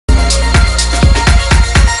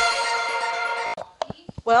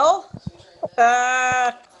Well,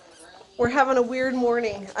 we're having a weird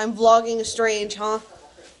morning. I'm vlogging strange, huh?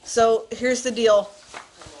 So here's the deal.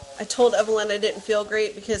 I told Evelyn I didn't feel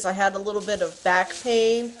great because I had a little bit of back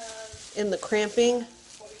pain in the cramping.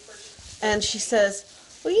 And she says,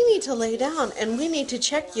 well, you need to lay down and we need to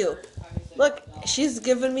check you. Look, she's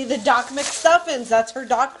giving me the Doc McStuffins. That's her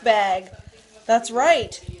doc bag. That's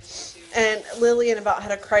right. And Lillian about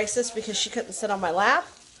had a crisis because she couldn't sit on my lap.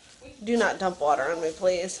 Do not dump water on me,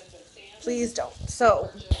 please. Please don't. So,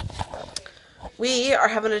 we are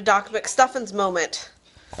having a Doc McStuffins moment.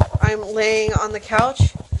 I'm laying on the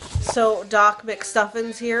couch, so Doc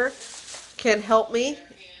McStuffins here can help me.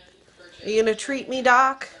 Are you going to treat me,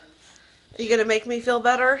 Doc? Are you going to make me feel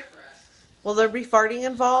better? Will there be farting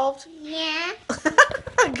involved? Yeah.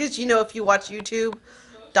 Because you know if you watch YouTube,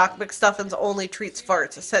 Doc McStuffins only treats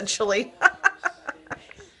farts, essentially.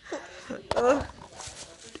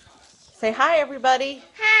 Say hi, everybody.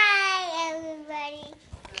 Hi, everybody.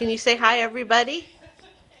 Can you say hi, everybody?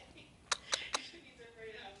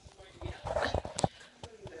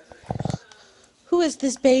 Who is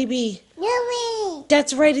this baby? Lily.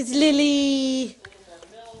 That's right, it's Lily.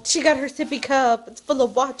 She got her sippy cup. It's full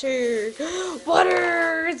of water.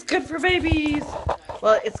 Water! It's good for babies.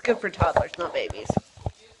 Well, it's good for toddlers, not babies.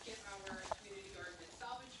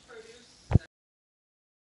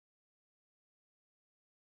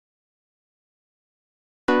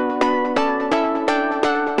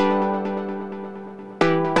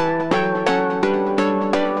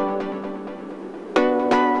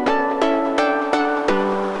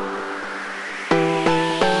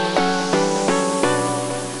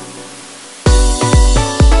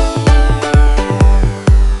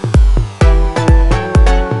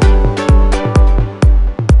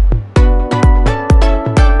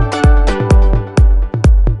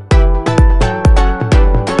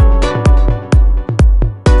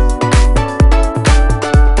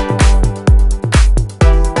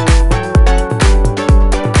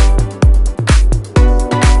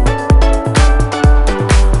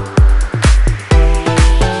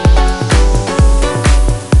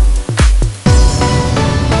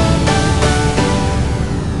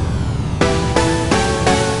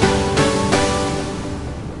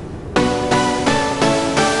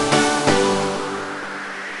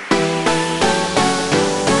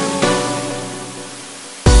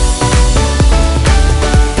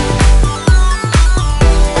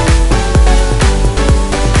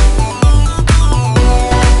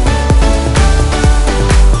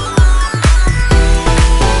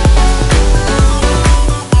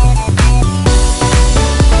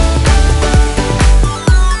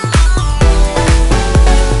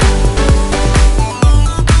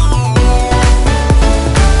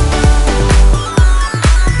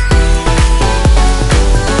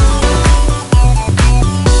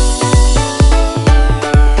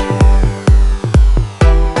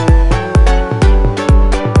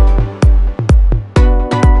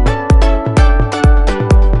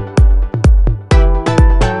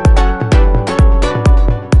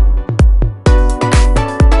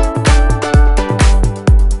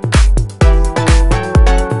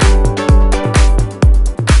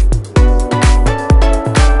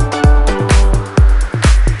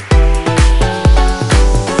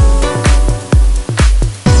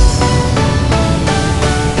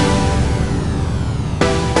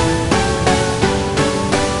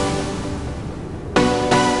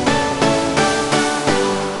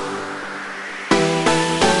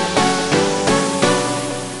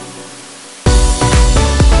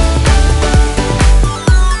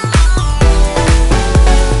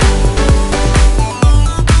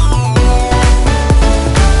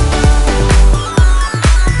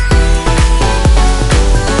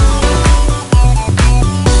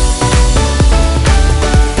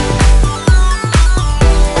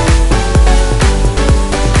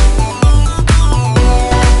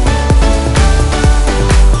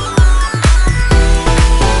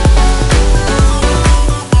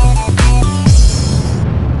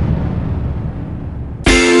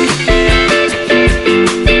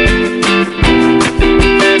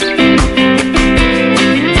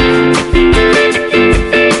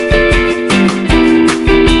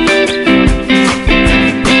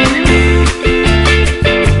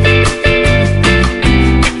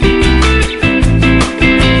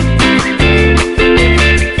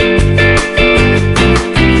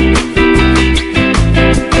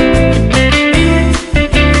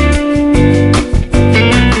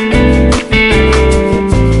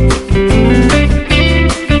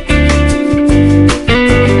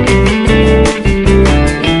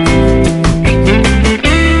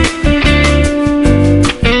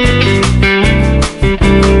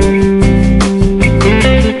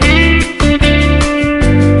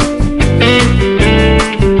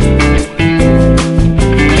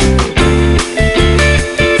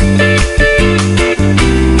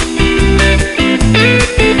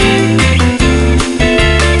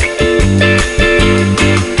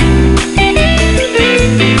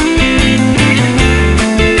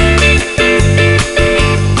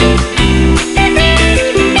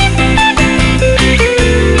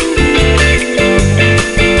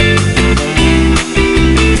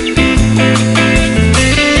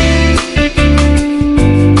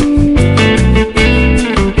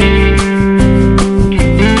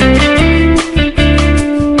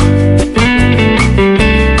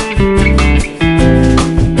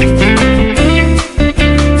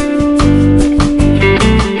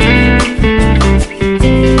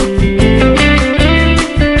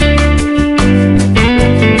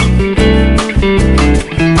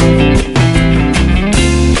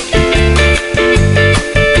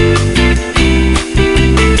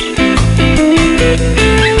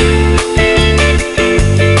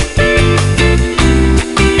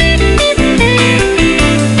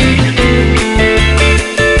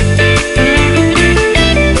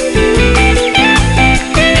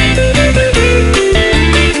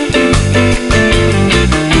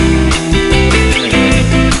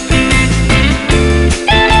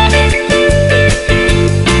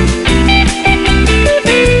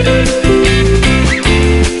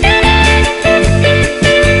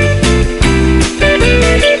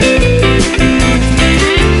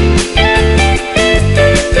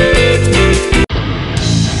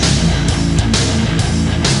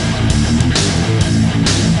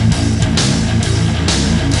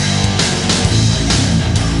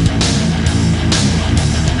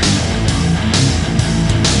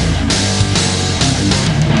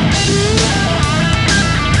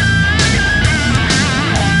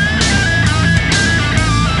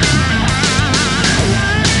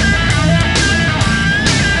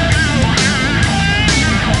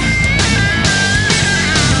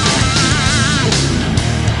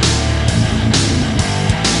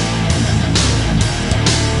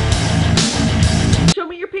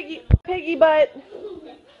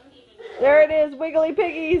 There it is, wiggly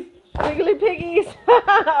piggies. Wiggly piggies.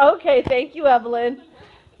 Okay, thank you, Evelyn.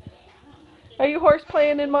 Are you horse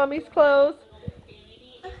playing in mommy's clothes?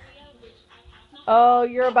 Oh,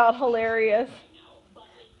 you're about hilarious.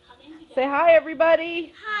 Say hi,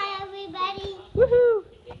 everybody. Hi, everybody. Woohoo.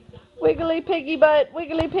 Wiggly piggy butt.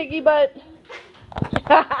 Wiggly piggy butt.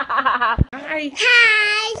 Hi.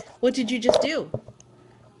 Hi. What did you just do?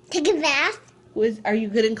 Take a bath? Are you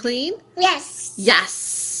good and clean? Yes.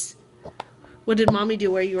 Yes. What did mommy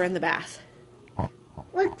do while you were in the bath?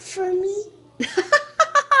 Look for me.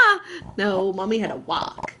 No, mommy had a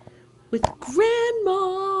walk with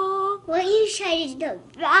grandma. What you tried to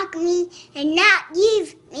rock me and not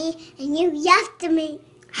leave me, and you left me.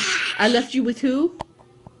 I left you with who?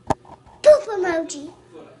 Poop emoji.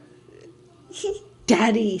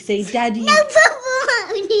 Daddy. Say daddy. No poop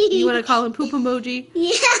emoji. You want to call him poop emoji?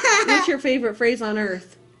 Yeah. What's your favorite phrase on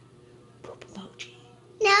earth? Poop emoji.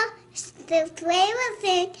 No, the favorite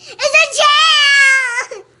thing is a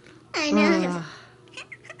chair. I know.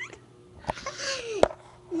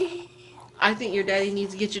 I think your daddy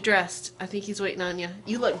needs to get you dressed. I think he's waiting on you.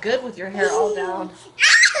 You look good with your hair all down.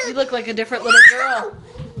 You look like a different little girl.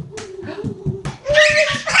 What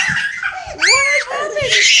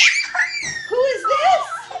happened? Who is this?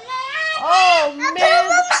 Oh, man.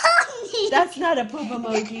 That's not a poop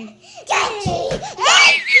emoji.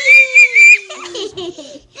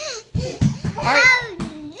 All right.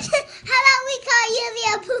 How about we call you the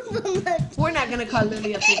poop emoji? We're not going to call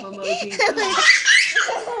Lily a poop emoji.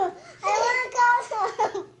 I want to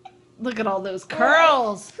call him Look at all those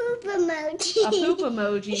curls. poop emoji. A poop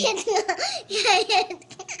emoji.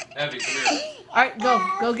 Abby, come here. All right,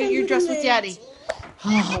 go get your dress with daddy.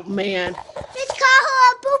 Oh, man. Let's call her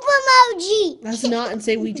a poop emoji. Let's not and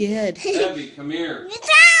say we did. Abby, come here. Let's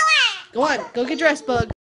call her. Go on, go get dressed,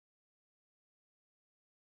 Bug.